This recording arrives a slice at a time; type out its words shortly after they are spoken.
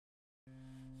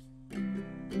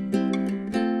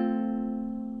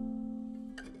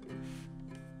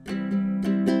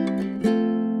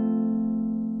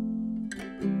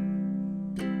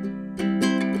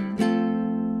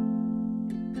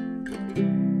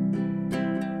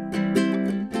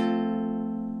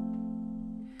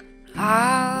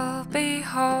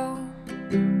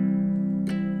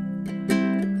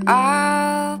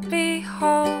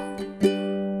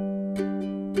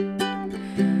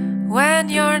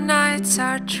nights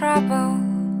are troubled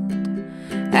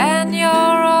and you're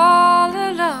all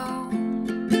alone,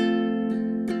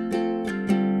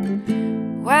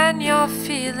 when you're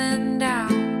feeling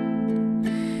down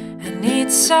and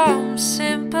need some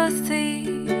sympathy,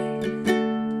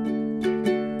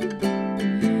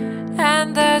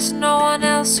 and there's no one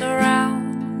else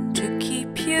around to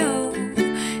keep you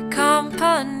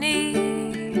company.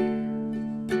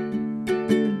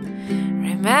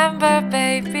 Remember,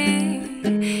 baby,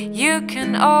 you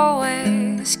can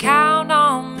always count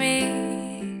on me.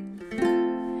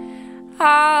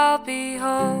 I'll be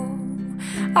home,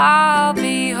 I'll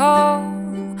be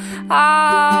home,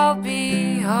 I'll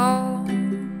be home.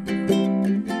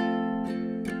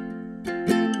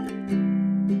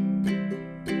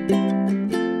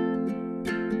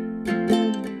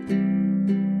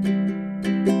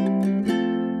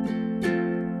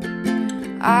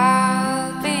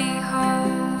 I'll be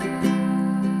home,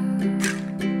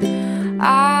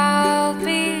 I'll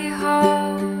be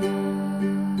home,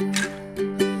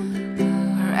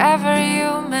 wherever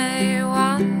you may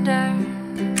wander,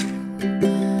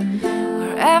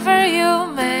 wherever you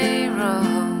may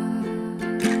roam.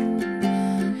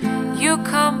 You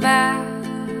come back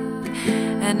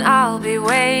and I'll be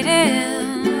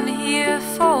waiting here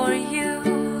for you.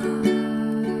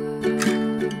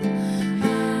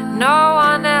 No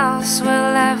one else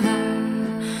will ever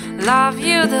love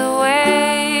you the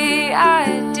way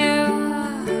I do.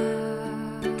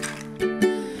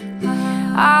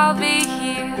 I'll be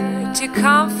here to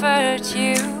comfort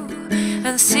you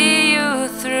and see you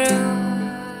through.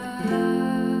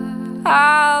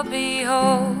 I'll be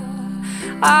home,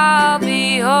 I'll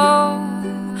be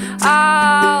home,